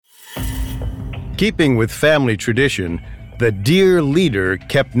keeping with family tradition, the Dear Leader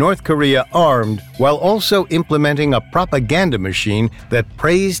kept North Korea armed while also implementing a propaganda machine that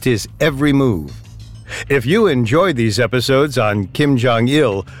praised his every move. If you enjoyed these episodes on Kim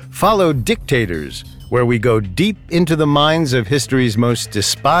Jong-il, follow Dictators, where we go deep into the minds of history's most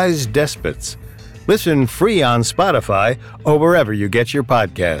despised despots. Listen free on Spotify or wherever you get your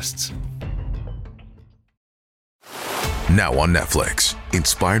podcasts. Now on Netflix,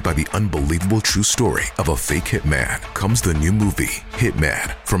 inspired by the unbelievable true story of a fake hitman, comes the new movie,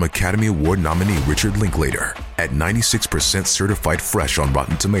 Hitman, from Academy Award nominee Richard Linklater. At 96% certified fresh on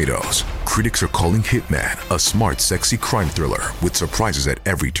Rotten Tomatoes, critics are calling Hitman a smart, sexy crime thriller with surprises at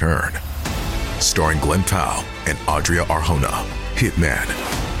every turn. Starring Glenn Powell and Adria Arjona, Hitman.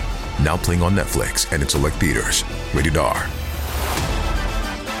 Now playing on Netflix and in select theaters. Rated R.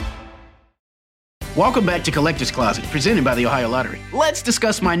 Welcome back to Collector's Closet, presented by the Ohio Lottery. Let's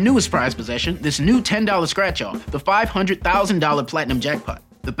discuss my newest prize possession, this new $10 scratch-off, the $500,000 Platinum Jackpot.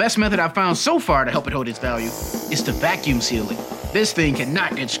 The best method I've found so far to help it hold its value is to vacuum seal it. This thing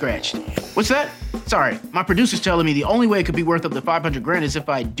cannot get scratched. What's that? Sorry, my producer's telling me the only way it could be worth up to $500,000 is if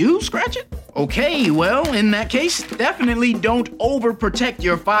I do scratch it? Okay, well, in that case, definitely don't overprotect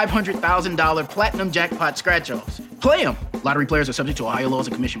your $500,000 Platinum Jackpot scratch-offs. Play them. Lottery players are subject to Ohio laws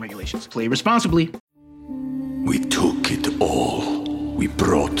and commission regulations. Play responsibly. We took it all. We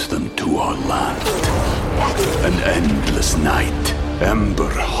brought them to our land. An endless night, ember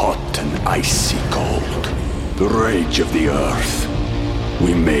hot and icy cold. The rage of the earth.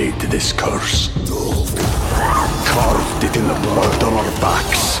 We made this curse. Carved it in the blood on our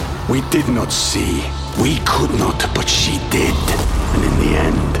backs. We did not see. We could not, but she did. And in the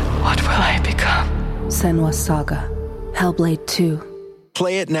end... What will I become? Senua's Saga. Hellblade 2.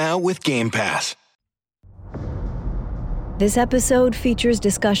 Play it now with Game Pass. This episode features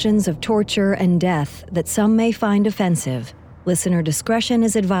discussions of torture and death that some may find offensive. Listener discretion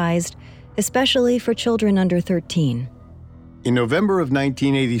is advised, especially for children under 13. In November of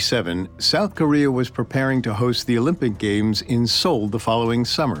 1987, South Korea was preparing to host the Olympic Games in Seoul the following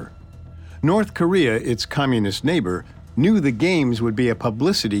summer. North Korea, its communist neighbor, knew the Games would be a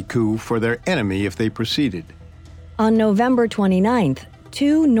publicity coup for their enemy if they proceeded. On November 29th,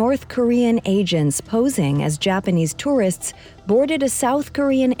 two North Korean agents posing as Japanese tourists boarded a South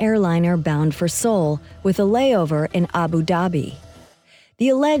Korean airliner bound for Seoul with a layover in Abu Dhabi. The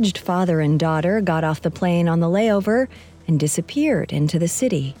alleged father and daughter got off the plane on the layover and disappeared into the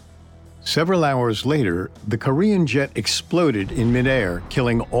city. Several hours later, the Korean jet exploded in midair,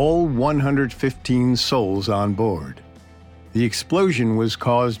 killing all 115 souls on board. The explosion was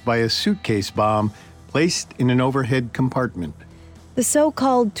caused by a suitcase bomb placed in an overhead compartment. The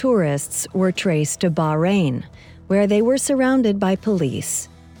so-called tourists were traced to Bahrain, where they were surrounded by police.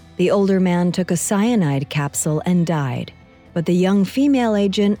 The older man took a cyanide capsule and died, but the young female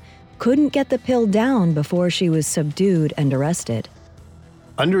agent couldn't get the pill down before she was subdued and arrested.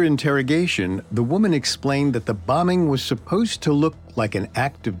 Under interrogation, the woman explained that the bombing was supposed to look like an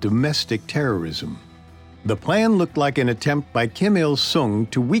act of domestic terrorism. The plan looked like an attempt by Kim Il-sung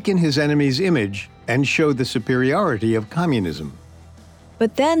to weaken his enemy's image and show the superiority of communism.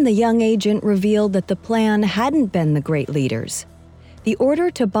 But then the young agent revealed that the plan hadn't been the great leader's. The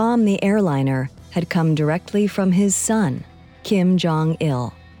order to bomb the airliner had come directly from his son, Kim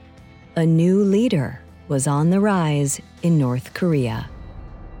Jong-il. A new leader was on the rise in North Korea.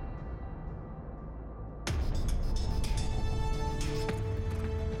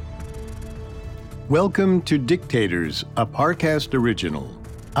 Welcome to Dictators, a Parcast original.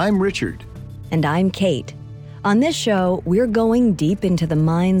 I'm Richard. And I'm Kate. On this show, we're going deep into the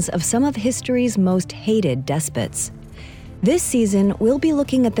minds of some of history's most hated despots. This season, we'll be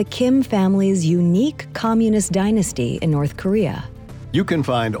looking at the Kim family's unique communist dynasty in North Korea. You can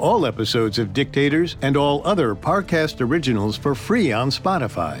find all episodes of Dictators and all other Parcast originals for free on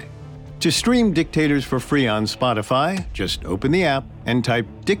Spotify. To stream Dictators for free on Spotify, just open the app and type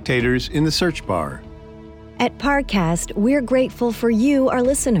Dictators in the search bar. At Parcast, we're grateful for you, our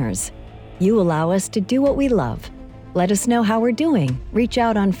listeners. You allow us to do what we love. Let us know how we're doing. Reach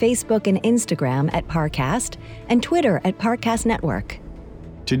out on Facebook and Instagram at Parcast and Twitter at Parcast Network.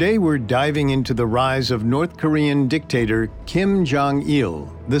 Today we're diving into the rise of North Korean dictator Kim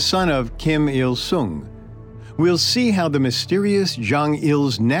Jong-il, the son of Kim Il-sung. We'll see how the mysterious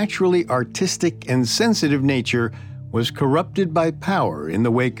Jong-il's naturally artistic and sensitive nature was corrupted by power in the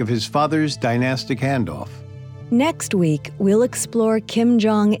wake of his father's dynastic handoff. Next week, we'll explore Kim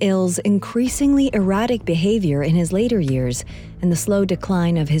Jong-il's increasingly erratic behavior in his later years and the slow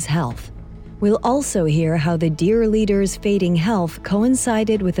decline of his health. We'll also hear how the dear leader's fading health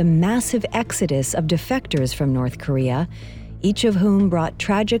coincided with a massive exodus of defectors from North Korea, each of whom brought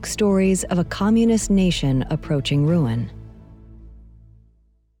tragic stories of a communist nation approaching ruin.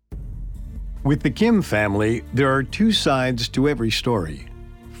 With the Kim family, there are two sides to every story.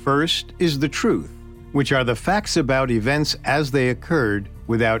 First is the truth, which are the facts about events as they occurred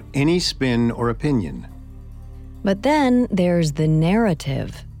without any spin or opinion. But then there's the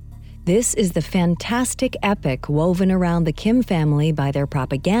narrative. This is the fantastic epic woven around the Kim family by their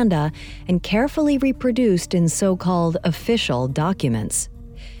propaganda and carefully reproduced in so-called official documents.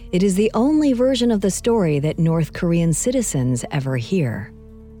 It is the only version of the story that North Korean citizens ever hear.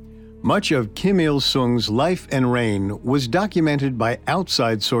 Much of Kim Il-sung's life and reign was documented by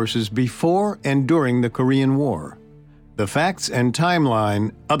outside sources before and during the Korean War. The facts and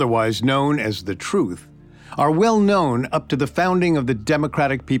timeline, otherwise known as the truth, are well known up to the founding of the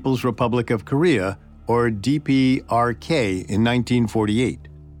Democratic People's Republic of Korea, or DPRK, in 1948.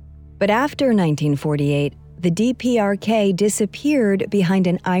 But after 1948, the DPRK disappeared behind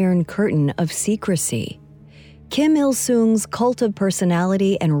an iron curtain of secrecy. Kim Il-sung's cult of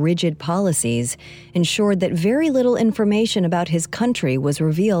personality and rigid policies ensured that very little information about his country was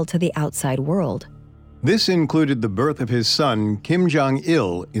revealed to the outside world. This included the birth of his son, Kim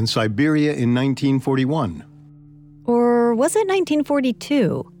Jong-il, in Siberia in 1941. Or was it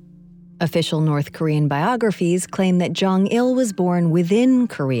 1942? Official North Korean biographies claim that Jong-il was born within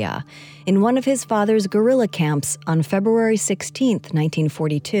Korea, in one of his father's guerrilla camps on February 16,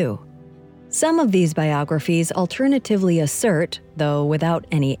 1942. Some of these biographies alternatively assert, though without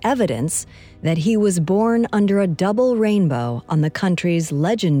any evidence, that he was born under a double rainbow on the country's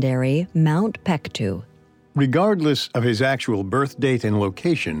legendary Mount Paektu. Regardless of his actual birth date and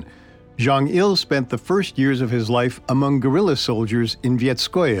location, Jong-il spent the first years of his life among guerrilla soldiers in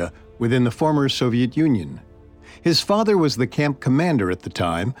Vietskoye within the former Soviet Union. His father was the camp commander at the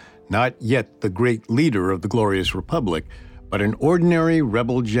time, not yet the great leader of the glorious republic, but an ordinary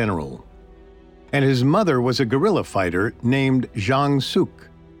rebel general. And his mother was a guerrilla fighter named Jang Suk.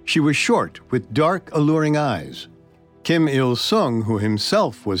 She was short, with dark, alluring eyes. Kim Il-sung, who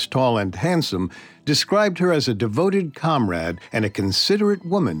himself was tall and handsome, described her as a devoted comrade and a considerate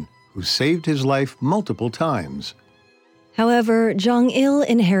woman who saved his life multiple times. However, Jong-il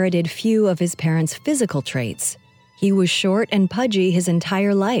inherited few of his parents' physical traits. He was short and pudgy his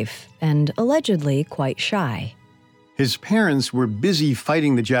entire life, and allegedly quite shy. His parents were busy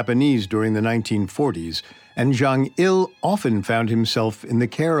fighting the Japanese during the 1940s, and Jong-il often found himself in the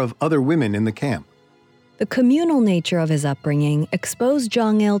care of other women in the camp. The communal nature of his upbringing exposed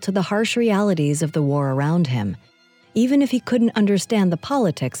Jong-il to the harsh realities of the war around him, even if he couldn't understand the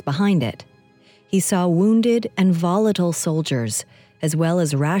politics behind it. He saw wounded and volatile soldiers, as well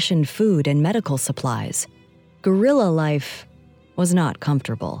as rationed food and medical supplies. Guerrilla life was not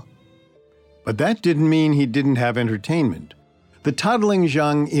comfortable. But that didn't mean he didn't have entertainment. The toddling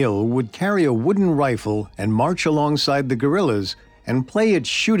Jong-il would carry a wooden rifle and march alongside the guerrillas and play at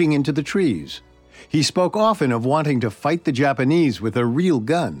shooting into the trees. He spoke often of wanting to fight the Japanese with a real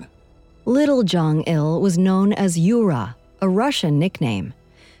gun. Little Jong-il was known as Yura, a Russian nickname.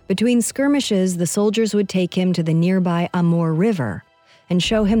 Between skirmishes, the soldiers would take him to the nearby Amur River and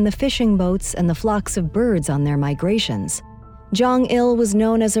show him the fishing boats and the flocks of birds on their migrations. Jong-il was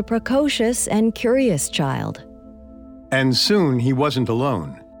known as a precocious and curious child. And soon he wasn't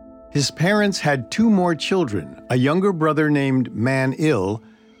alone. His parents had two more children, a younger brother named Man-il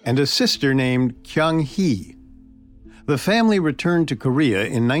and a sister named Kyung-hee. The family returned to Korea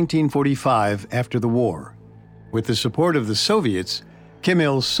in 1945 after the war. With the support of the Soviets, Kim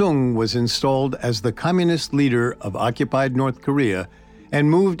Il-sung was installed as the communist leader of occupied North Korea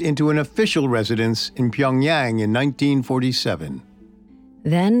and moved into an official residence in Pyongyang in 1947.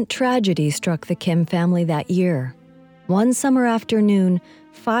 Then tragedy struck the Kim family that year. One summer afternoon,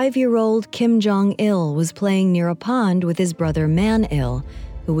 5-year-old Kim Jong-il was playing near a pond with his brother Man-il,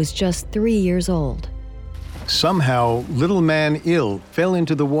 who was just 3 years old. Somehow, little Man-il fell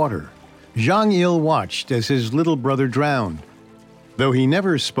into the water. Jong-il watched as his little brother drowned. Though he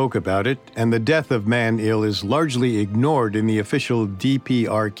never spoke about it, and the death of Man-il is largely ignored in the official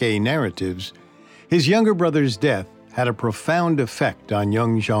DPRK narratives, his younger brother's death had a profound effect on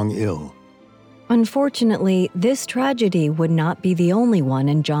young Jong-il. Unfortunately, this tragedy would not be the only one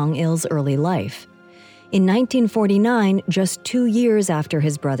in Jong-il's early life. In 1949, just 2 years after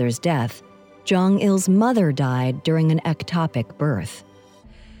his brother's death, Jong-il's mother died during an ectopic birth.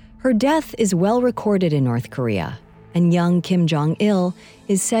 Her death is well recorded in North Korea, and young Kim Jong-il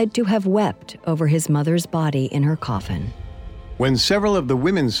is said to have wept over his mother's body in her coffin. When several of the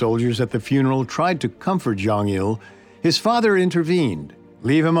women soldiers at the funeral tried to comfort Jong-il, his father intervened.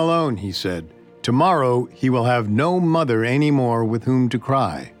 "Leave him alone," he said. "Tomorrow he will have no mother anymore with whom to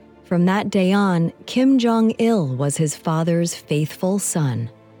cry." From that day on, Kim Jong-il was his father's faithful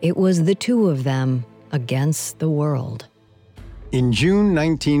son. It was the two of them against the world. In June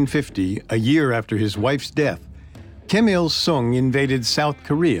 1950, a year after his wife's death, Kim Il-sung invaded South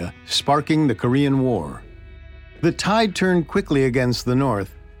Korea, sparking the Korean War. The tide turned quickly against the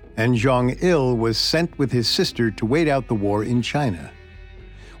North, and Jong-il was sent with his sister to wait out the war in China.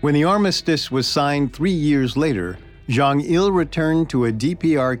 When the armistice was signed 3 years later, Jong-il returned to a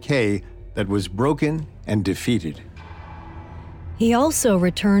DPRK that was broken and defeated. He also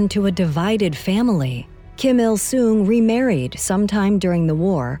returned to a divided family. Kim Il-sung remarried sometime during the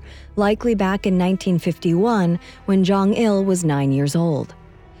war, likely back in 1951 when Jong-il was 9 years old.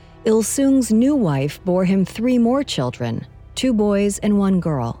 Il-sung's new wife bore him 3 more children, 2 boys and 1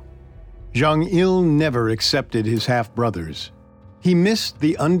 girl. Jong-il never accepted his half-brothers. He missed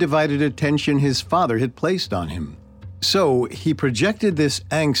the undivided attention his father had placed on him. So he projected this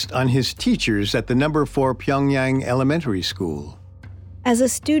angst on his teachers at the No. 4 Pyongyang Elementary School. As a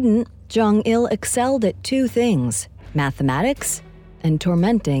student, Jong-il excelled at 2 things: mathematics and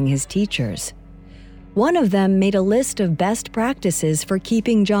tormenting his teachers. One of them made a list of best practices for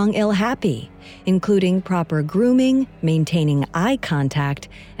keeping Jong-il happy, including proper grooming, maintaining eye contact,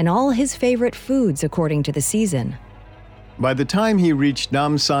 and all his favorite foods according to the season. By the time he reached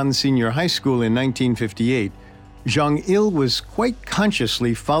Namsan Senior High School in 1958, Jong-il was quite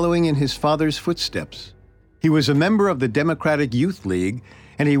consciously following in his father's footsteps. He was a member of the Democratic Youth League,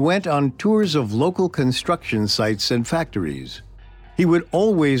 and he went on tours of local construction sites and factories. He would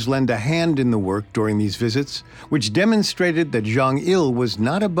always lend a hand in the work during these visits, which demonstrated that Jong-il was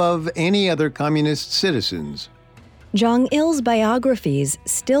not above any other communist citizens. Jong-il's biographies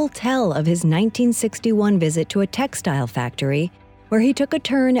still tell of his 1961 visit to a textile factory, where he took a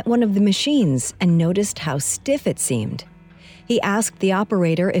turn at one of the machines and noticed how stiff it seemed. He asked the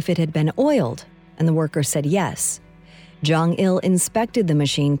operator if it had been oiled, and the worker said yes. Jong-il inspected the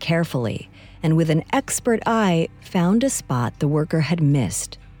machine carefully, and with an expert eye, found a spot the worker had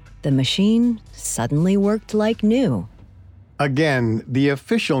missed. The machine suddenly worked like new. Again, the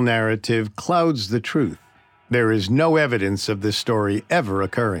official narrative clouds the truth. There is no evidence of this story ever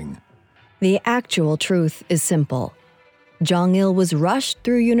occurring. The actual truth is simple. Jong-il was rushed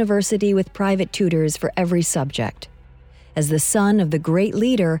through university with private tutors for every subject. As the son of the great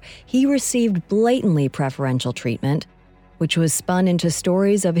leader, he received blatantly preferential treatment, which was spun into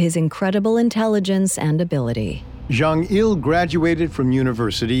stories of his incredible intelligence and ability. Jong-il graduated from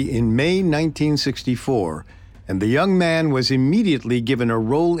university in May 1964, and the young man was immediately given a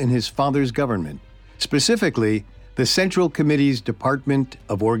role in his father's government, specifically the Central Committee's Department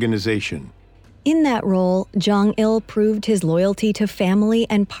of Organization. In that role, Jong-il proved his loyalty to family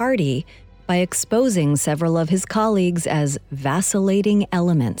and party by exposing several of his colleagues as vacillating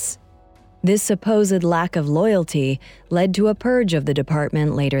elements. This supposed lack of loyalty led to a purge of the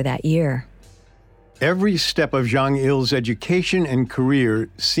department later that year. Every step of Jong-il's education and career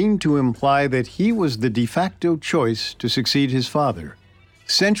seemed to imply that he was the de facto choice to succeed his father.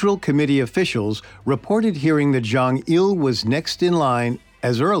 Central Committee officials reported hearing that Jong-il was next in line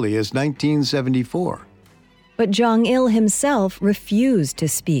as early as 1974. But Jong-il himself refused to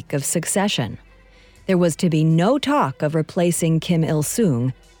speak of succession. There was to be no talk of replacing Kim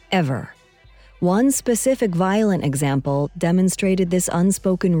Il-sung, ever. One specific violent example demonstrated this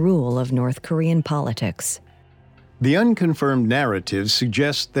unspoken rule of North Korean politics. The unconfirmed narrative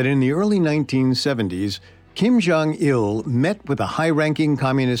suggests that in the early 1970s, Kim Jong-il met with a high-ranking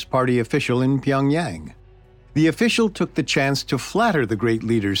Communist Party official in Pyongyang. The official took the chance to flatter the great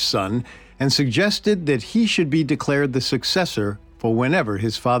leader's son and suggested that he should be declared the successor for whenever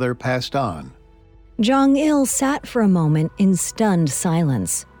his father passed on. Jong-il sat for a moment in stunned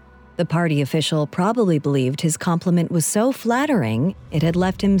silence. The party official probably believed his compliment was so flattering it had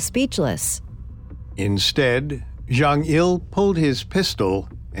left him speechless. Instead, Jong-il pulled his pistol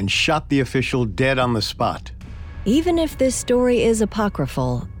and shot the official dead on the spot. Even if this story is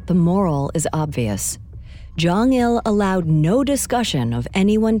apocryphal, the moral is obvious. Jong-il allowed no discussion of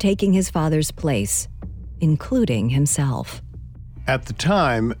anyone taking his father's place, including himself. At the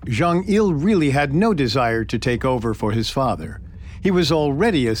time, Jong-il really had no desire to take over for his father. He was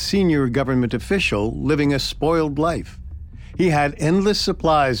already a senior government official living a spoiled life. He had endless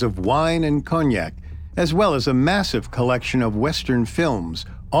supplies of wine and cognac, as well as a massive collection of Western films,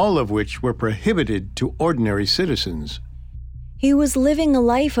 all of which were prohibited to ordinary citizens. He was living a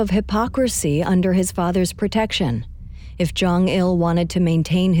life of hypocrisy under his father's protection. If Jong-il wanted to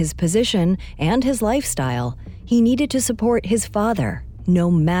maintain his position and his lifestyle, he needed to support his father, no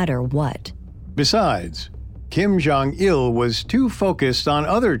matter what. Besides, Kim Jong-il was too focused on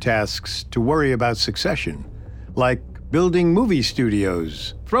other tasks to worry about succession, like building movie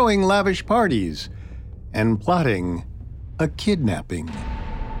studios, throwing lavish parties, and plotting a kidnapping.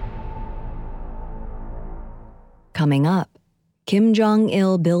 Coming up, Kim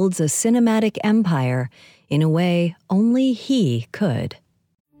Jong-il builds a cinematic empire in a way only he could.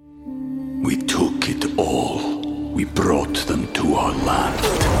 We took it all. We brought them to our land.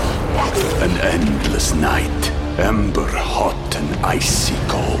 An endless night, ember hot and icy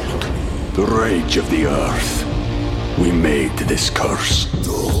cold. The rage of the earth. We made this curse.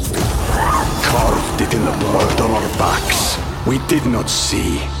 Carved it in the blood on our backs. We did not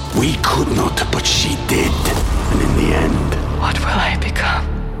see. We could not, but she did. And in the end, What will I become?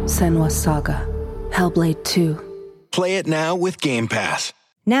 Senua's Saga. Hellblade 2. Play it now with Game Pass.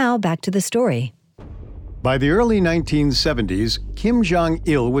 Now back to the story. By the early 1970s, Kim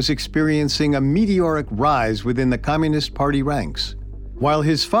Jong-il was experiencing a meteoric rise within the Communist Party ranks. While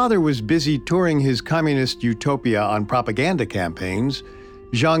his father was busy touring his communist utopia on propaganda campaigns,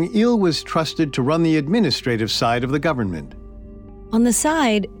 Jong-il was trusted to run the administrative side of the government. On the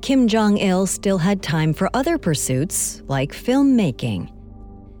side, Kim Jong-il still had time for other pursuits, like filmmaking.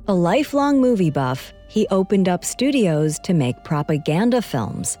 A lifelong movie buff, he opened up studios to make propaganda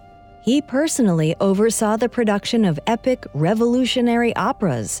films. He personally oversaw the production of epic revolutionary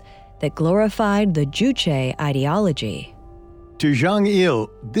operas that glorified the Juche ideology. To Jong-il,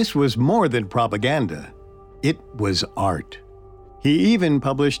 this was more than propaganda. It was art. He even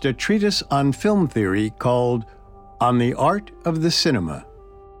published a treatise on film theory called On the Art of the Cinema.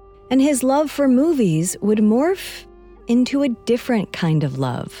 And his love for movies would morph into a different kind of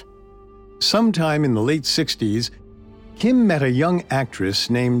love. Sometime in the late 60s, Kim met a young actress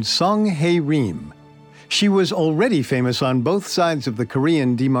named Song Hae-rim. She was already famous on both sides of the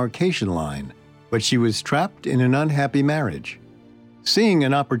Korean demarcation line, but she was trapped in an unhappy marriage. Seeing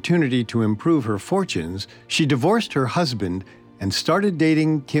an opportunity to improve her fortunes, she divorced her husband and started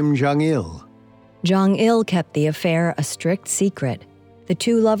dating Kim Jong-il. Jong-il kept the affair a strict secret. The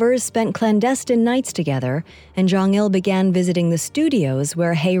two lovers spent clandestine nights together, and Jong-il began visiting the studios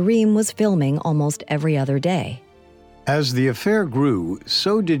where Hae-rim was filming almost every other day. As the affair grew,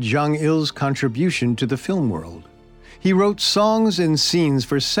 so did Jong-il's contribution to the film world. He wrote songs and scenes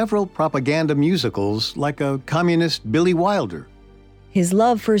for several propaganda musicals like a communist Billy Wilder. His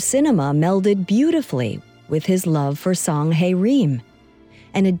love for cinema melded beautifully with his love for Song Hae-rim,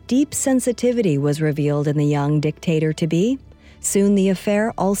 and a deep sensitivity was revealed in the young dictator-to-be. Soon the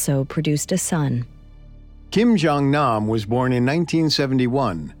affair also produced a son. Kim Jong-nam was born in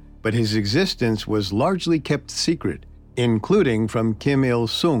 1971, but his existence was largely kept secret, including from Kim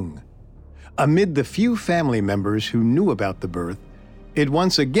Il-sung. Amid the few family members who knew about the birth, it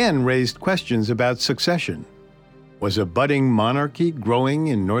once again raised questions about succession. Was a budding monarchy growing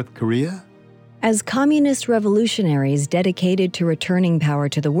in North Korea? As communist revolutionaries dedicated to returning power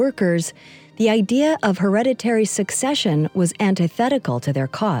to the workers, the idea of hereditary succession was antithetical to their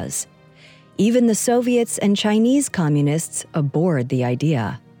cause. Even the Soviets and Chinese communists abhorred the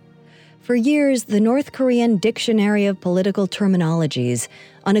idea. For years, the North Korean Dictionary of Political Terminologies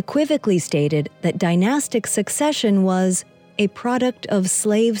unequivocally stated that dynastic succession was a product of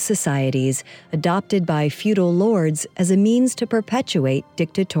slave societies adopted by feudal lords as a means to perpetuate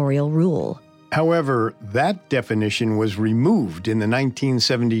dictatorial rule. However, that definition was removed in the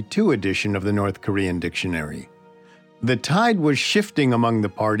 1972 edition of the North Korean Dictionary. The tide was shifting among the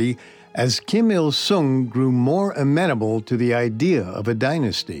party as Kim Il-sung grew more amenable to the idea of a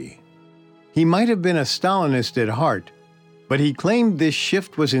dynasty. He might have been a Stalinist at heart, but he claimed this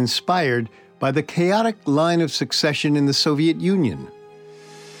shift was inspired by the chaotic line of succession in the Soviet Union.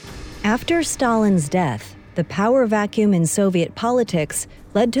 After Stalin's death, the power vacuum in Soviet politics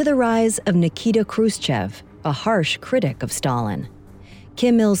led to the rise of Nikita Khrushchev, a harsh critic of Stalin.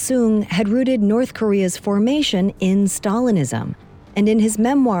 Kim Il-sung had rooted North Korea's formation in Stalinism, and in his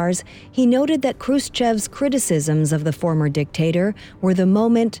memoirs, he noted that Khrushchev's criticisms of the former dictator were the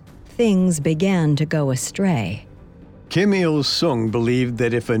moment things began to go astray. Kim Il-sung believed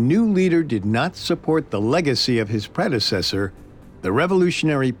that if a new leader did not support the legacy of his predecessor, the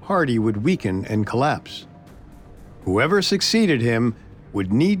Revolutionary Party would weaken and collapse. Whoever succeeded him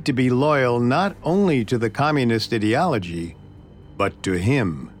would need to be loyal not only to the communist ideology, but to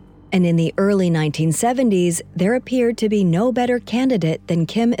him. And in the early 1970s, there appeared to be no better candidate than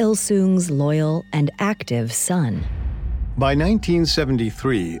Kim Il-sung's loyal and active son. By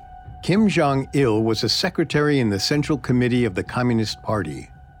 1973, Kim Jong-il was a secretary in the Central Committee of the Communist Party.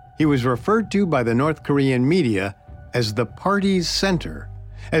 He was referred to by the North Korean media as the party's center,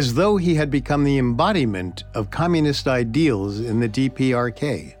 as though he had become the embodiment of communist ideals in the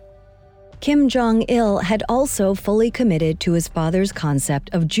DPRK. Kim Jong-il had also fully committed to his father's concept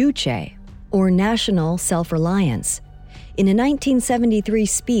of juche, or national self-reliance. In a 1973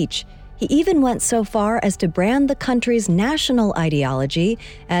 speech, he even went so far as to brand the country's national ideology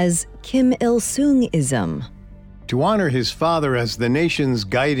as Kim Il-sung-ism. To honor his father as the nation's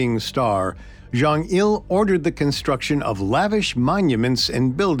guiding star, Jong-il ordered the construction of lavish monuments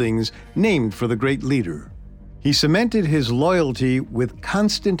and buildings named for the great leader. He cemented his loyalty with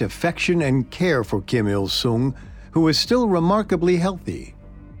constant affection and care for Kim Il-sung, who was still remarkably healthy.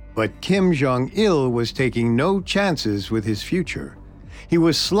 But Kim Jong-il was taking no chances with his future. He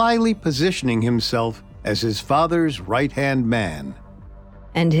was slyly positioning himself as his father's right-hand man.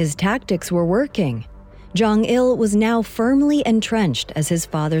 And his tactics were working. Jong-il was now firmly entrenched as his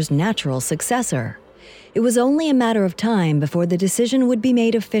father's natural successor. It was only a matter of time before the decision would be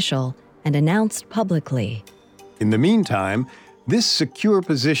made official and announced publicly. In the meantime, this secure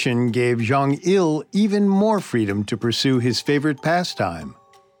position gave Jong-il even more freedom to pursue his favorite pastime,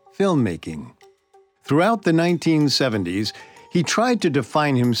 filmmaking. Throughout the 1970s, he tried to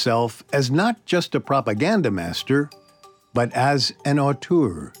define himself as not just a propaganda master, but as an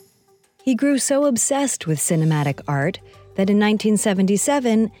auteur. He grew so obsessed with cinematic art that in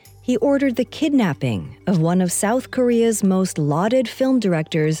 1977, he ordered the kidnapping of one of South Korea's most lauded film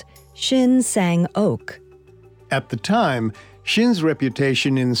directors, Shin Sang-ok. At the time, Shin's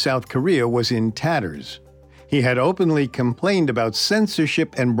reputation in South Korea was in tatters. He had openly complained about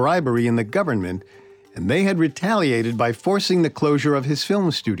censorship and bribery in the government, and they had retaliated by forcing the closure of his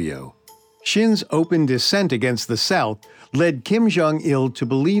film studio. Shin's open dissent against the South led Kim Jong-il to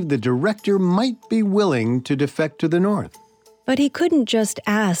believe the director might be willing to defect to the North. But he couldn't just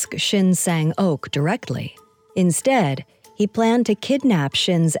ask Shin Sang-ok directly. Instead, he planned to kidnap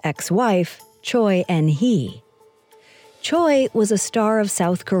Shin's ex-wife, Choi En-hee. Choi was a star of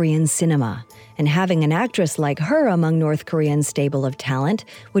South Korean cinema, and having an actress like her among North Korea's stable of talent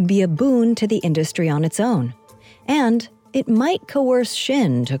would be a boon to the industry on its own. And it might coerce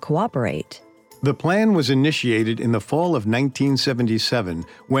Shin to cooperate. The plan was initiated in the fall of 1977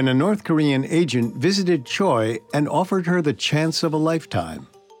 when a North Korean agent visited Choi and offered her the chance of a lifetime.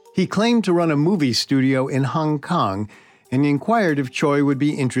 He claimed to run a movie studio in Hong Kong and inquired if Choi would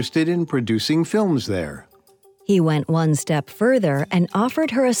be interested in producing films there. He went one step further and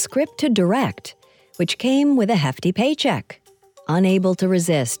offered her a script to direct, which came with a hefty paycheck. Unable to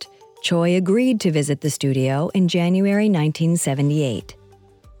resist, Choi agreed to visit the studio in January 1978.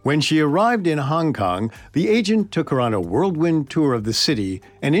 When she arrived in Hong Kong, the agent took her on a whirlwind tour of the city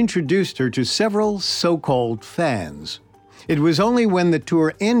and introduced her to several so-called fans. It was only when the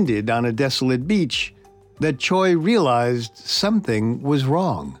tour ended on a desolate beach that Choi realized something was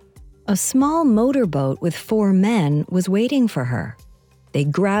wrong. A small motorboat with 4 men was waiting for her. They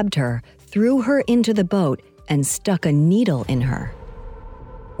grabbed her, threw her into the boat, and stuck a needle in her.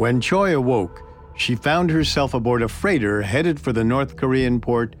 When Choi awoke, she found herself aboard a freighter headed for the North Korean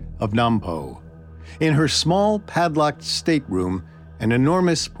port of Nampo. In her small, padlocked stateroom, an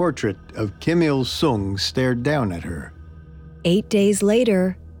enormous portrait of Kim Il-sung stared down at her. 8 days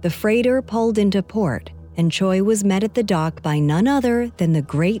later, the freighter pulled into port, and Choi was met at the dock by none other than the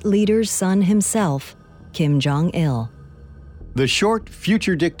great leader's son himself, Kim Jong-il. The short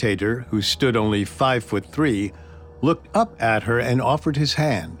future dictator, who stood only 5'3", looked up at her and offered his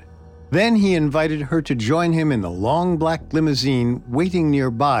hand. Then he invited her to join him in the long black limousine waiting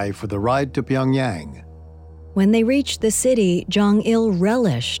nearby for the ride to Pyongyang. When they reached the city, Jong-il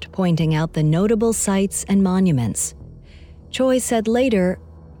relished pointing out the notable sights and monuments. Choi said later,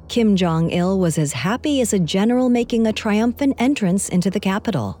 Kim Jong-il was as happy as a general making a triumphant entrance into the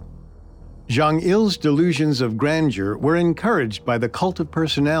capital. Jong-il's delusions of grandeur were encouraged by the cult of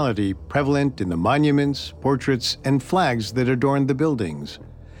personality prevalent in the monuments, portraits, and flags that adorned the buildings.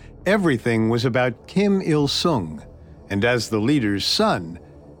 Everything was about Kim Il-sung, and as the leader's son,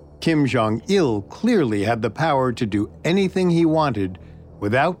 Kim Jong-il clearly had the power to do anything he wanted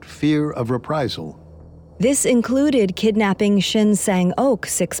without fear of reprisal. This included kidnapping Shin Sang-ok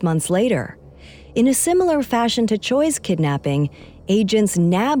 6 months later. In a similar fashion to Choi's kidnapping, agents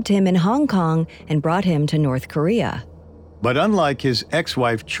nabbed him in Hong Kong and brought him to North Korea. But unlike his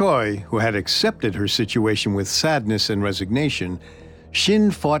ex-wife Choi, who had accepted her situation with sadness and resignation, Shin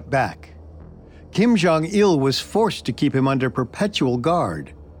fought back. Kim Jong-il was forced to keep him under perpetual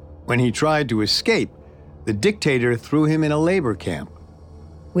guard. When he tried to escape, the dictator threw him in a labor camp.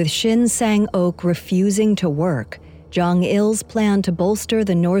 With Shin Sang-ok refusing to work, Jong-il's plan to bolster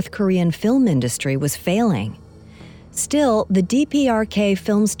the North Korean film industry was failing. Still, the DPRK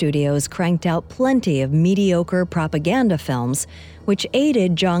film studios cranked out plenty of mediocre propaganda films, which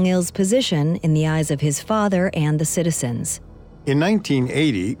aided Jong-il's position in the eyes of his father and the citizens. In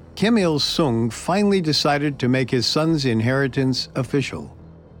 1980, Kim Il-sung finally decided to make his son's inheritance official.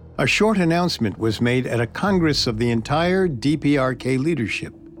 A short announcement was made at a congress of the entire DPRK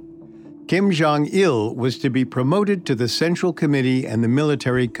leadership. Kim Jong-il was to be promoted to the Central Committee and the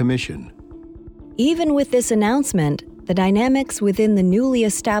Military Commission. Even with this announcement, the dynamics within the newly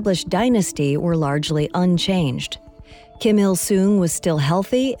established dynasty were largely unchanged. Kim Il-sung was still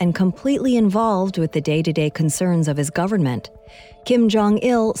healthy and completely involved with the day-to-day concerns of his government. Kim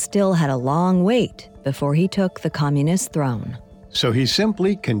Jong-il still had a long wait before he took the communist throne. So he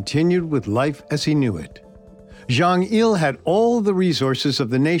simply continued with life as he knew it. Jong-il had all the resources of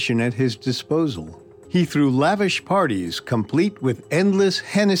the nation at his disposal. He threw lavish parties complete with endless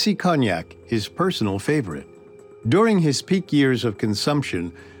Hennessy cognac, his personal favorite. During his peak years of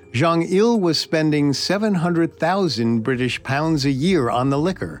consumption, Jong-il was spending 700,000 British pounds a year on the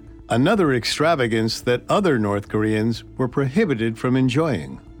liquor, another extravagance that other North Koreans were prohibited from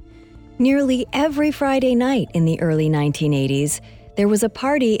enjoying. Nearly every Friday night in the early 1980s, there was a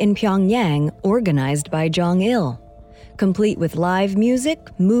party in Pyongyang organized by Jong-il, complete with live music,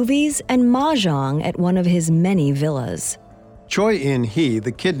 movies, and mahjong at one of his many villas. Choi In-hee,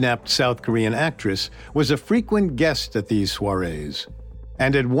 the kidnapped South Korean actress, was a frequent guest at these soirees.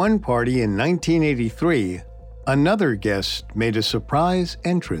 And at one party in 1983, another guest made a surprise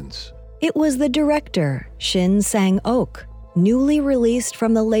entrance. It was the director, Shin Sang-ok, newly released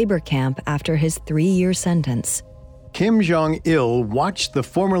from the labor camp after his 3-year sentence. Kim Jong-il watched the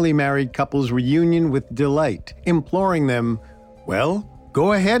formerly married couple's reunion with delight, imploring them, "Well,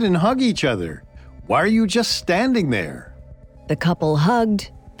 go ahead and hug each other. Why are you just standing there?" The couple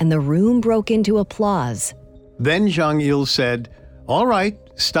hugged, and the room broke into applause. Then Jong-il said, "All right,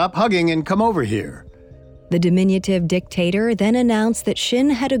 stop hugging and come over here." The diminutive dictator then announced that Shin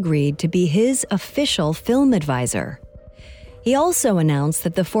had agreed to be his official film advisor. He also announced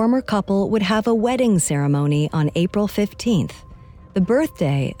that the former couple would have a wedding ceremony on April 15th, the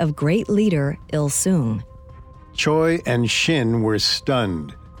birthday of great leader Il-sung. Choi and Shin were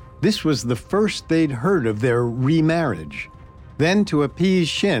stunned. This was the first they'd heard of their remarriage. Then, to appease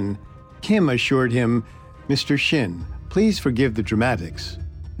Shin, Kim assured him, "Mr. Shin, please forgive the dramatics.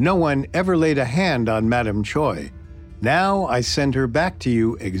 No one ever laid a hand on Madame Choi. Now I send her back to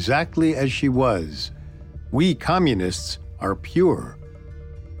you exactly as she was. We communists are pure."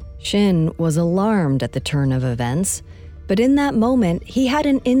 Shin was alarmed at the turn of events, but in that moment he had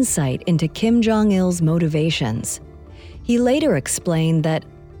an insight into Kim Jong-il's motivations. He later explained that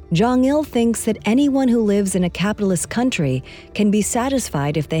Jong-il thinks that anyone who lives in a capitalist country can be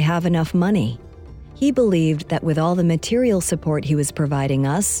satisfied if they have enough money. He believed that with all the material support he was providing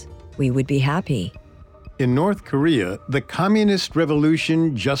us, we would be happy. In North Korea, the communist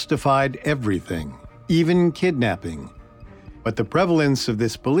revolution justified everything, even kidnapping. But the prevalence of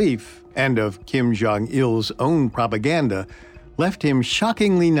this belief, and of Kim Jong-il's own propaganda, left him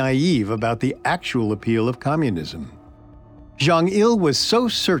shockingly naive about the actual appeal of communism. Jong-il was so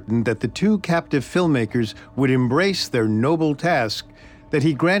certain that the two captive filmmakers would embrace their noble task that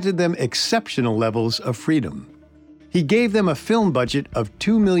he granted them exceptional levels of freedom. He gave them a film budget of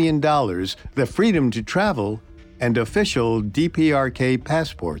 $2 million, the freedom to travel, and official DPRK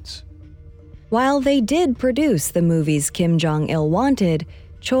passports. While they did produce the movies Kim Jong-il wanted,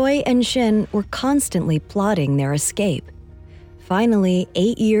 Choi and Shin were constantly plotting their escape. Finally,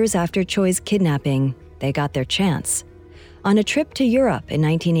 8 years after Choi's kidnapping, they got their chance. On a trip to Europe in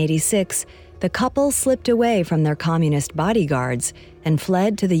 1986, the couple slipped away from their communist bodyguards and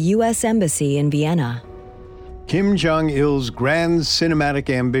fled to the U.S. Embassy in Vienna. Kim Jong-il's grand cinematic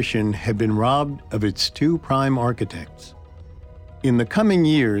ambition had been robbed of its two prime architects. In the coming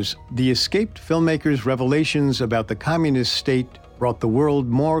years, the escaped filmmakers' revelations about the communist state brought the world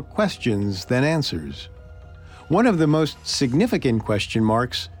more questions than answers. One of the most significant question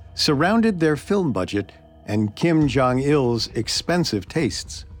marks surrounded their film budget and Kim Jong-il's expensive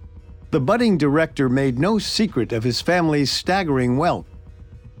tastes. The budding director made no secret of his family's staggering wealth.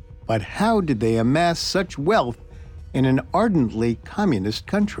 But how did they amass such wealth in an ardently communist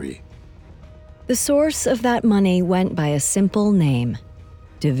country? The source of that money went by a simple name: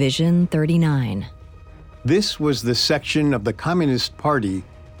 Division 39. This was the section of the Communist Party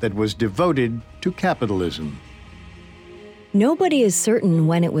that was devoted to capitalism. Nobody is certain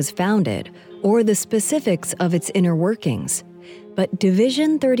when it was founded or the specifics of its inner workings. But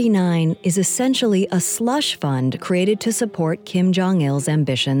Division 39 is essentially a slush fund created to support Kim Jong-il's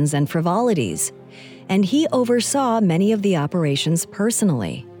ambitions and frivolities, and he oversaw many of the operations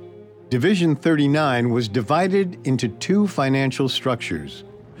personally. Division 39 was divided into two financial structures.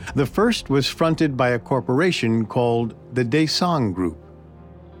 The first was fronted by a corporation called the Daesung Group.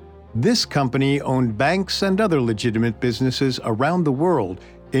 This company owned banks and other legitimate businesses around the world,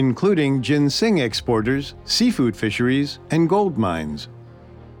 including ginseng exporters, seafood fisheries, and gold mines.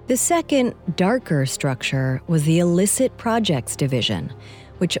 The second, darker structure was the Illicit Projects Division,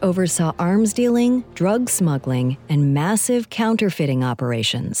 which oversaw arms dealing, drug smuggling, and massive counterfeiting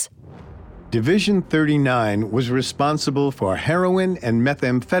operations. Division 39 was responsible for heroin and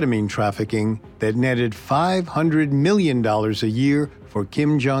methamphetamine trafficking that netted $500 million a year for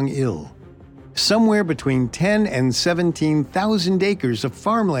Kim Jong-il. Somewhere between 10 and 17,000 acres of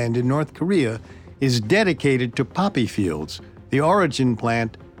farmland in North Korea is dedicated to poppy fields, the origin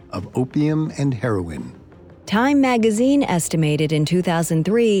plant of opium and heroin. Time magazine estimated in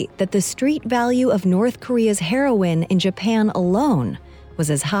 2003 that the street value of North Korea's heroin in Japan alone was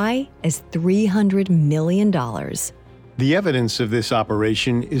as high as $300 million. The evidence of this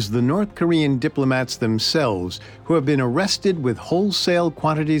operation is the North Korean diplomats themselves, who have been arrested with wholesale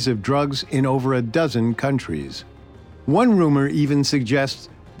quantities of drugs in over a dozen countries. One rumor even suggests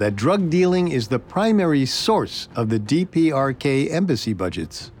that drug dealing is the primary source of the DPRK embassy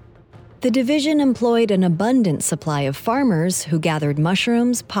budgets. The division employed an abundant supply of farmers who gathered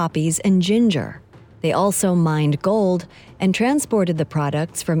mushrooms, poppies, and ginger. They also mined gold and transported the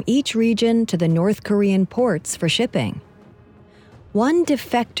products from each region to the North Korean ports for shipping. One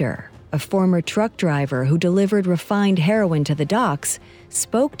defector, a former truck driver who delivered refined heroin to the docks,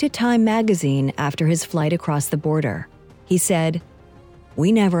 spoke to Time magazine after his flight across the border. He said,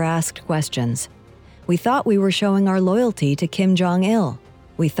 "We never asked questions. We thought we were showing our loyalty to Kim Jong-il.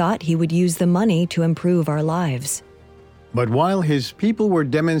 We thought he would use the money to improve our lives." But while his people were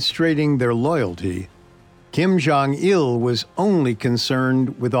demonstrating their loyalty, Kim Jong-il was only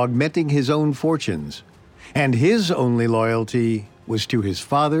concerned with augmenting his own fortunes, and his only loyalty was to his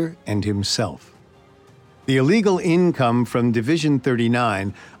father and himself. The illegal income from Division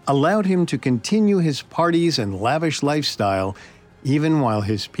 39 allowed him to continue his parties and lavish lifestyle even while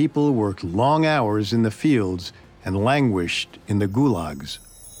his people worked long hours in the fields and languished in the gulags.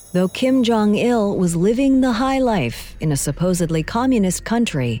 Though Kim Jong-il was living the high life in a supposedly communist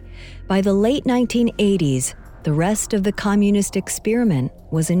country, by the late 1980s, the rest of the communist experiment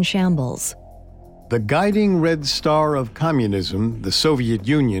was in shambles. The guiding red star of communism, the Soviet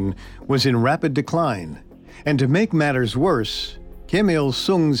Union, was in rapid decline. And to make matters worse, Kim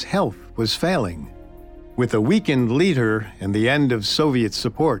Il-sung's health was failing. With a weakened leader and the end of Soviet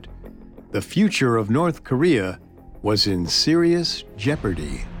support, the future of North Korea was in serious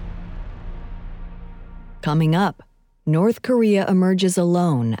jeopardy. Coming up, North Korea emerges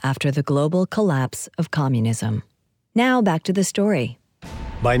alone after the global collapse of communism. Now back to the story.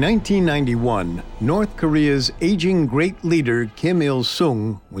 By 1991, North Korea's aging great leader Kim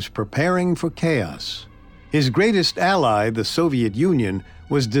Il-sung was preparing for chaos. His greatest ally, the Soviet Union,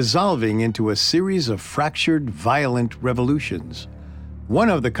 was dissolving into a series of fractured, violent revolutions. One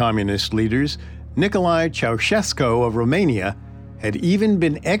of the communist leaders, Nicolae Ceausescu of Romania, had even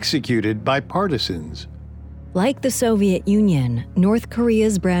been executed by partisans. Like the Soviet Union, North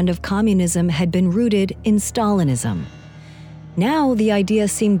Korea's brand of communism had been rooted in Stalinism. Now the idea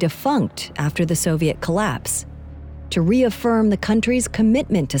seemed defunct after the Soviet collapse. To reaffirm the country's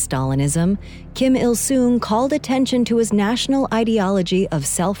commitment to Stalinism, Kim Il-sung called attention to his national ideology of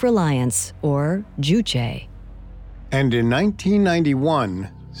self-reliance, or juche. And in 1991,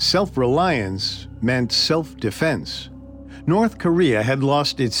 self-reliance meant self-defense. North Korea had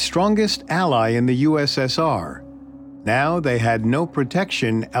lost its strongest ally in the USSR. Now they had no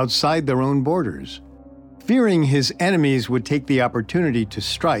protection outside their own borders. Fearing his enemies would take the opportunity to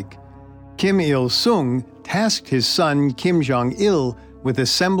strike, Kim Il-sung tasked his son Kim Jong-il with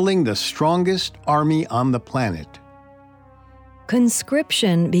assembling the strongest army on the planet.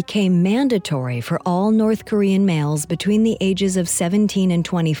 Conscription became mandatory for all North Korean males between the ages of 17 and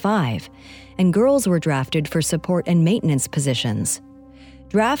 25, and girls were drafted for support and maintenance positions.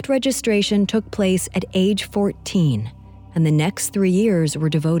 Draft registration took place at age 14, and the next 3 years were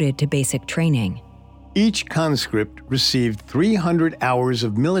devoted to basic training. Each conscript received 300 hours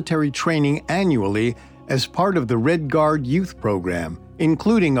of military training annually as part of the Red Guard youth program,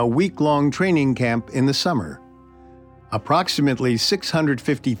 including a week-long training camp in the summer. Approximately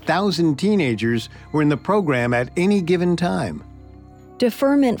 650,000 teenagers were in the program at any given time.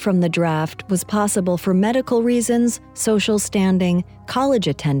 Deferment from the draft was possible for medical reasons, social standing, college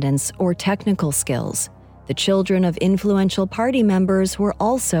attendance, or technical skills. The children of influential party members were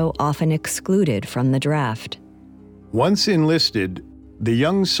also often excluded from the draft. Once enlisted, the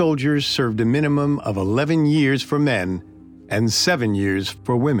young soldiers served a minimum of 11 years for men and 7 years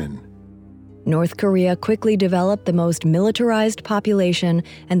for women. North Korea quickly developed the most militarized population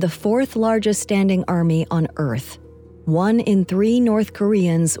and the fourth largest standing army on Earth. 1 in 3 North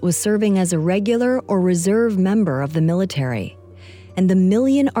Koreans was serving as a regular or reserve member of the military. And the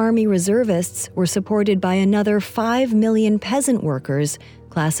million army reservists were supported by another 5 million peasant workers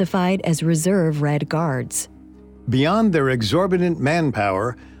classified as reserve Red Guards. Beyond their exorbitant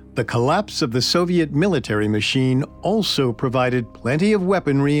manpower, the collapse of the Soviet military machine also provided plenty of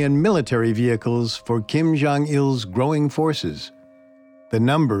weaponry and military vehicles for Kim Jong-il's growing forces. The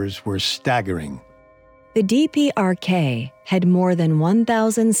numbers were staggering. The DPRK had more than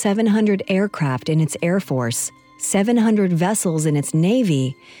 1,700 aircraft in its Air Force, 700 vessels in its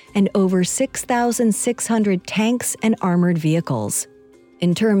Navy, and over 6,600 tanks and armored vehicles.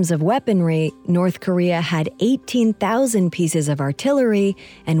 In terms of weaponry, North Korea had 18,000 pieces of artillery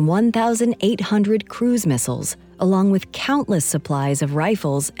and 1,800 cruise missiles, along with countless supplies of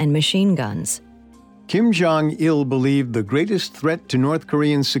rifles and machine guns. Kim Jong-il believed the greatest threat to North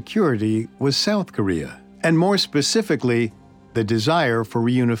Korean security was South Korea, and more specifically, the desire for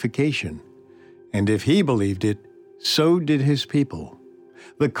reunification. And if he believed it, so did his people.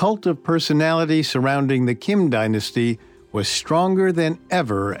 The cult of personality surrounding the Kim dynasty was stronger than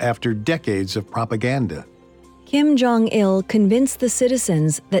ever after decades of propaganda. Kim Jong-il convinced the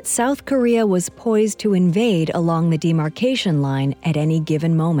citizens that South Korea was poised to invade along the demarcation line at any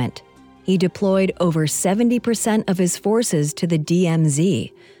given moment. He deployed over 70% of his forces to the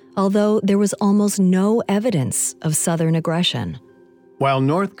DMZ, although there was almost no evidence of Southern aggression. While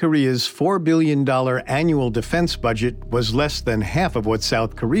North Korea's $4 billion annual defense budget was less than half of what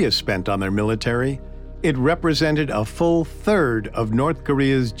South Korea spent on their military, it represented a full third of North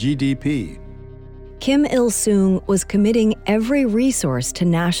Korea's GDP. Kim Il-sung was committing every resource to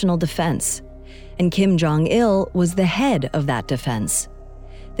national defense, and Kim Jong-il was the head of that defense.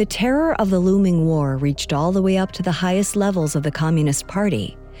 The terror of the looming war reached all the way up to the highest levels of the Communist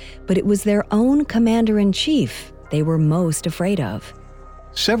Party, but it was their own commander-in-chief they were most afraid of.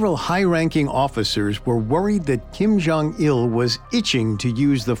 Several high-ranking officers were worried that Kim Jong-il was itching to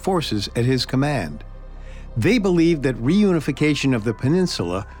use the forces at his command. They believed that reunification of the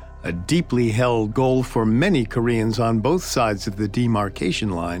peninsula, a deeply held goal for many Koreans on both sides of the demarcation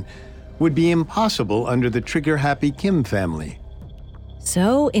line, would be impossible under the trigger-happy Kim family.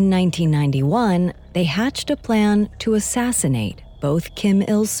 So, in 1991, they hatched a plan to assassinate both Kim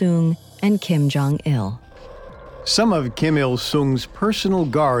Il-sung and Kim Jong-il. Some of Kim Il-sung's personal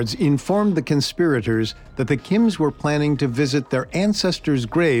guards informed the conspirators that the Kims were planning to visit their ancestors'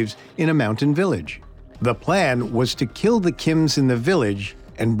 graves in a mountain village. The plan was to kill the Kims in the village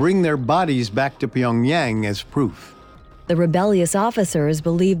and bring their bodies back to Pyongyang as proof. The rebellious officers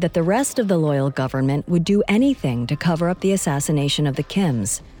believed that the rest of the loyal government would do anything to cover up the assassination of the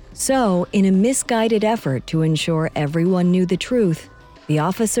Kims. So, in a misguided effort to ensure everyone knew the truth, the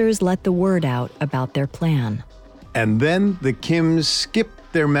officers let the word out about their plan. And then the Kims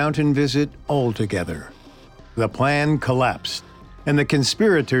skipped their mountain visit altogether. The plan collapsed, and the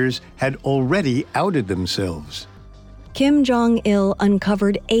conspirators had already outed themselves. Kim Jong-il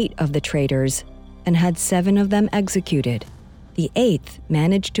uncovered 8 of the traitors and had 7 of them executed. The 8th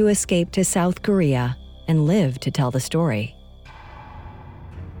managed to escape to South Korea and lived to tell the story.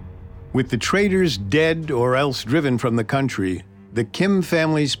 With the traitors dead or else driven from the country, the Kim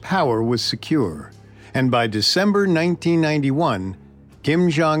family's power was secure. And by December 1991, Kim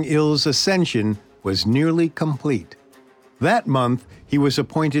Jong-il's ascension was nearly complete. That month, he was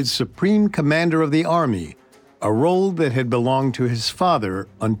appointed Supreme Commander of the Army, a role that had belonged to his father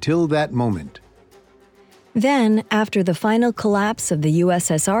until that moment. Then, after the final collapse of the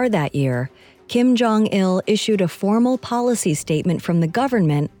USSR that year, Kim Jong-il issued a formal policy statement from the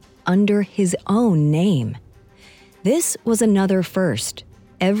government under his own name. This was another first.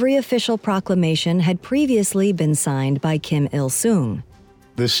 Every official proclamation had previously been signed by Kim Il-sung.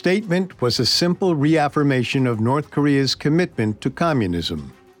 The statement was a simple reaffirmation of North Korea's commitment to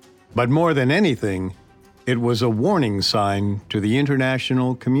communism. But more than anything, it was a warning sign to the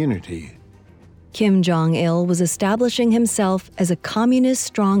international community. Kim Jong-il was establishing himself as a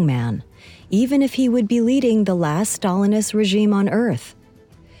communist strongman, even if he would be leading the last Stalinist regime on Earth.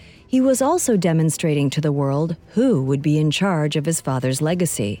 He was also demonstrating to the world who would be in charge of his father's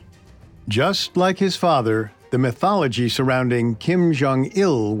legacy. Just like his father, the mythology surrounding Kim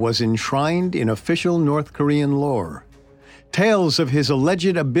Jong-il was enshrined in official North Korean lore. Tales of his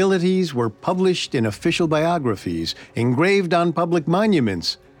alleged abilities were published in official biographies, engraved on public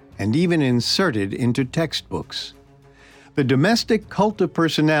monuments, and even inserted into textbooks. The domestic cult of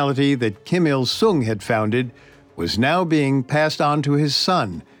personality that Kim Il-sung had founded was now being passed on to his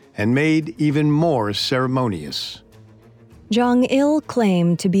son and made even more ceremonious. Jong-il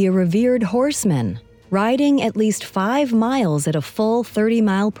claimed to be a revered horseman, riding at least 5 miles at a full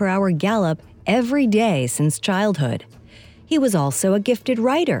 30-mile-per-hour gallop every day since childhood. He was also a gifted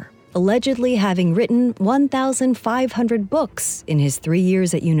writer, allegedly having written 1,500 books in his 3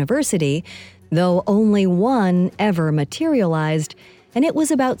 years at university, though only one ever materialized, and it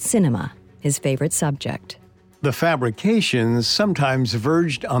was about cinema, his favorite subject. The fabrications sometimes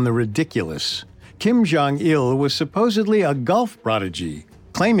verged on the ridiculous. Kim Jong-il was supposedly a golf prodigy,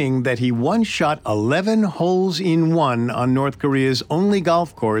 claiming that he once shot 11 holes in one on North Korea's only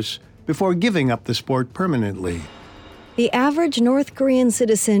golf course before giving up the sport permanently. The average North Korean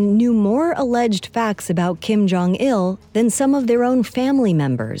citizen knew more alleged facts about Kim Jong-il than some of their own family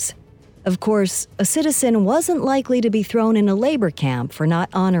members. Of course, a citizen wasn't likely to be thrown in a labor camp for not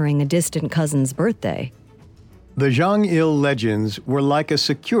honoring a distant cousin's birthday. The Jong-il legends were like a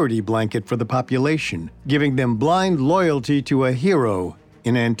security blanket for the population, giving them blind loyalty to a hero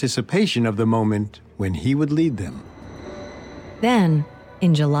in anticipation of the moment when he would lead them. Then,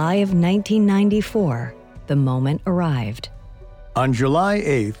 in July of 1994, the moment arrived. On July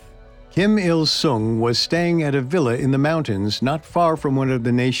 8th, Kim Il-sung was staying at a villa in the mountains not far from one of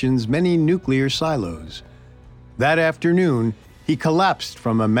the nation's many nuclear silos. That afternoon, he collapsed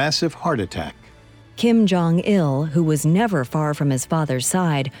from a massive heart attack. Kim Jong-il, who was never far from his father's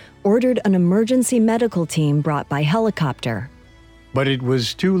side, ordered an emergency medical team brought by helicopter. But it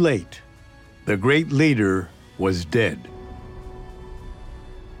was too late. The great leader was dead.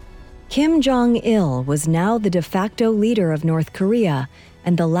 Kim Jong-il was now the de facto leader of North Korea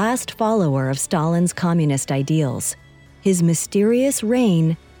and the last follower of Stalin's communist ideals. His mysterious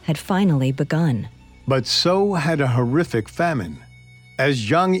reign had finally begun. But so had a horrific famine. As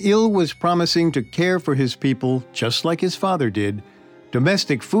Jong-il was promising to care for his people just like his father did,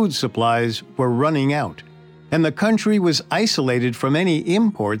 domestic food supplies were running out, and the country was isolated from any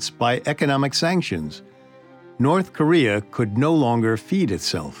imports by economic sanctions. North Korea could no longer feed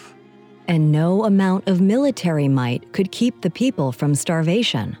itself. And no amount of military might could keep the people from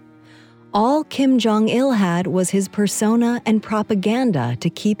starvation. All Kim Jong-il had was his persona and propaganda to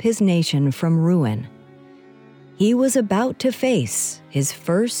keep his nation from ruin. He was about to face his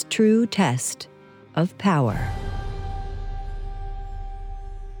first true test of power.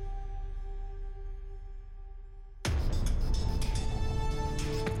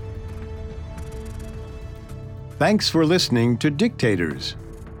 Thanks for listening to Dictators.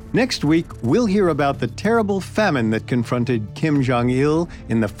 Next week, we'll hear about the terrible famine that confronted Kim Jong-il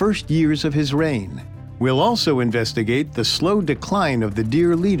in the first years of his reign. We'll also investigate the slow decline of the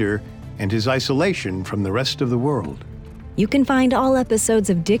dear leader and his isolation from the rest of the world. You can find all episodes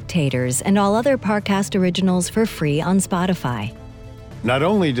of Dictators and all other Parcast originals for free on Spotify. Not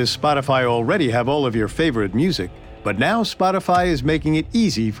only does Spotify already have all of your favorite music, but now Spotify is making it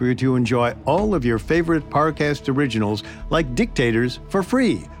easy for you to enjoy all of your favorite Parcast originals like Dictators for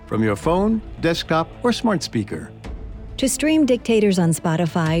free from your phone, desktop, or smart speaker. To stream Dictators on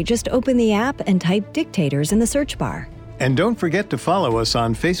Spotify, just open the app and type Dictators in the search bar. And don't forget to follow us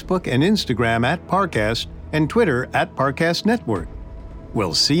on Facebook and Instagram at Parcast and Twitter at Parcast Network.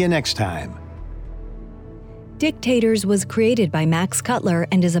 We'll see you next time. Dictators was created by Max Cutler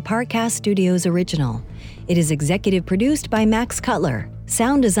and is a Parcast Studios original. It is executive produced by Max Cutler,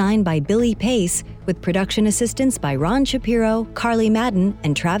 sound designed by Billy Pace, with production assistance by Ron Shapiro, Carly Madden,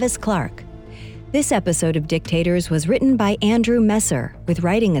 and Travis Clark. This episode of Dictators was written by Andrew Messer, with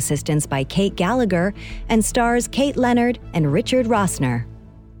writing assistance by Kate Gallagher, and stars Kate Leonard and Richard Rossner.